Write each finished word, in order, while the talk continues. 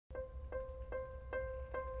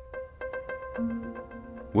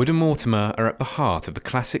Woodham Mortimer are at the heart of the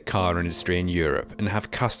classic car industry in Europe and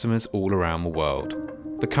have customers all around the world.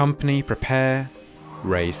 The company prepare,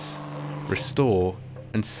 race, restore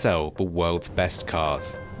and sell the world's best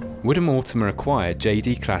cars. Woodham Mortimer acquired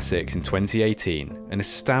JD Classics in 2018, an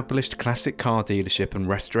established classic car dealership and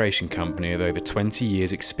restoration company with over 20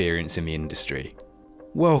 years experience in the industry.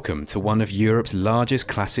 Welcome to one of Europe's largest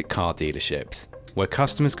classic car dealerships, where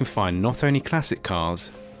customers can find not only classic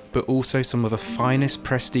cars, but also some of the finest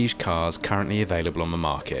prestige cars currently available on the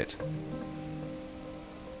market.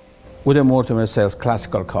 Woodham Mortimer sells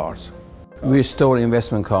classical cars. We store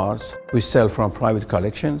investment cars, we sell from private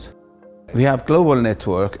collections. We have global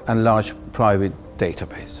network and large private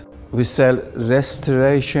database. We sell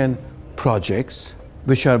restoration projects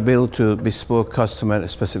which are built to bespoke customer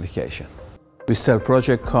specification. We sell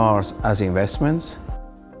project cars as investments.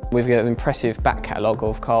 We've got an impressive back catalogue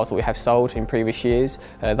of cars that we have sold in previous years.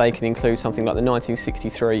 They can include something like the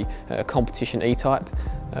 1963 competition E-Type,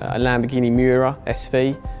 a Lamborghini Miura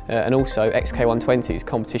SV, and also XK120s,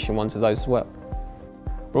 competition ones of those as well.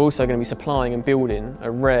 We're also going to be supplying and building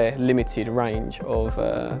a rare limited range of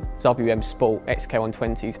WM Sport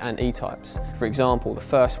XK120s and E-Types. For example, the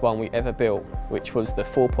first one we ever built, which was the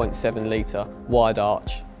 4.7 litre wide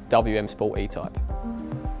arch WM Sport E-Type.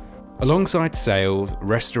 Alongside sales,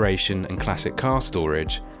 restoration and classic car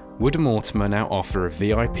storage, Woodham Mortimer now offer a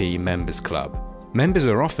VIP members club. Members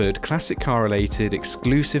are offered classic car related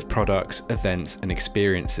exclusive products, events and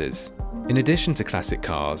experiences. In addition to classic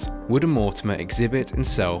cars, Woodham Mortimer exhibit and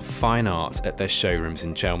sell fine art at their showrooms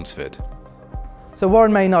in Chelmsford. So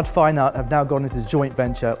Warren Maynard Fine Art have now gone into a joint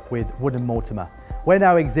venture with Woodham Mortimer. We're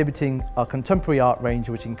now exhibiting our contemporary art range,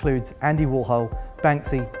 which includes Andy Warhol,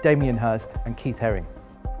 Banksy, Damien Hirst and Keith Haring.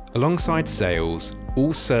 Alongside sales,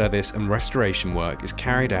 all service and restoration work is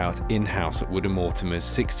carried out in-house at Woodham Mortimer's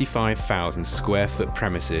 65,000 square foot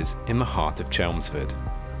premises in the heart of Chelmsford.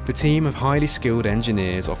 The team of highly skilled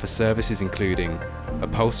engineers offer services including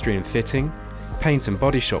upholstery and fitting, paint and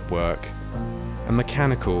body shop work, and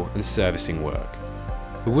mechanical and servicing work.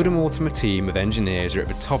 The Woodham Mortimer team of engineers are at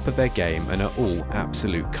the top of their game and are all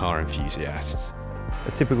absolute car enthusiasts.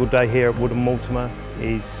 A typical day here at Woodham Mortimer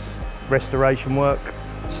is restoration work,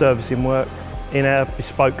 servicing work in our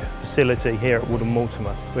bespoke facility here at Woodham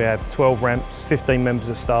Mortimer. We have 12 ramps, 15 members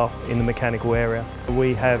of staff in the mechanical area.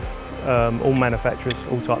 We have all manufacturers,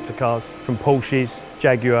 all types of cars, from Porsches,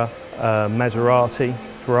 Jaguar, Maserati,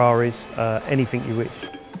 Ferraris, anything you wish.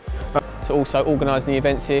 So also organising the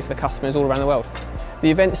events here for the customers all around the world. The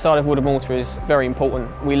event side of Woodham Mortimer is very important.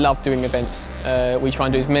 We love doing events. We try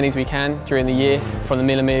and do as many as we can during the year, from the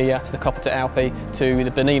Mille Miglia to the Coppa d'Alpi to the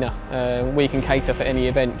Bernina. We can cater for any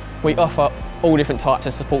event. We offer all different types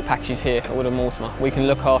of support packages here at Woodham Mortimer. We can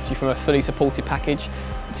look after you from a fully supported package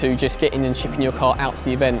to just getting and shipping your car out to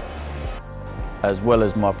the event. As well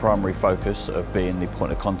as my primary focus of being the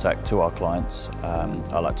point of contact to our clients,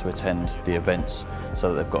 I like to attend the events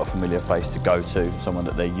so that they've got a familiar face to go to, someone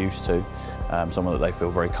that they're used to, someone that they feel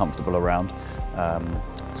very comfortable around,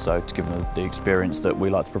 so to give them the experience that we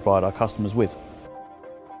like to provide our customers with.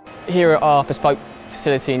 Here at our bespoke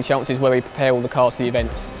facility in Chelmsford is where we prepare all the cars for the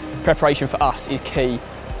events. Preparation for us is key.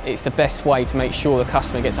 It's the best way to make sure the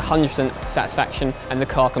customer gets 100% satisfaction and the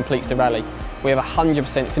car completes the rally. We have a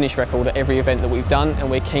 100% finish record at every event that we've done and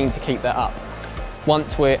we're keen to keep that up.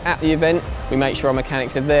 Once we're at the event, we make sure our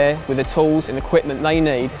mechanics are there with the tools and equipment they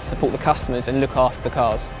need to support the customers and look after the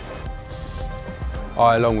cars.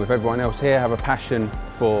 I, along with everyone else here, have a passion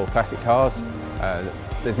for classic cars.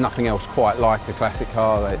 There's nothing else quite like a classic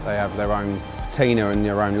car. They have their own patina and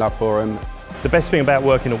their own love for them. The best thing about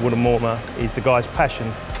working at Woodham Mortimer is the guys'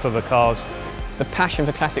 passion for the cars. The passion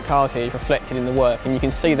for classic cars here is reflected in the work, and you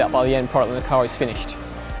can see that by the end product when the car is finished.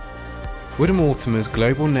 Woodham Mortimer's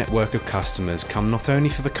global network of customers come not only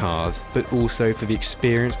for the cars, but also for the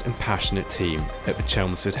experienced and passionate team at the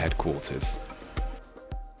Chelmsford headquarters.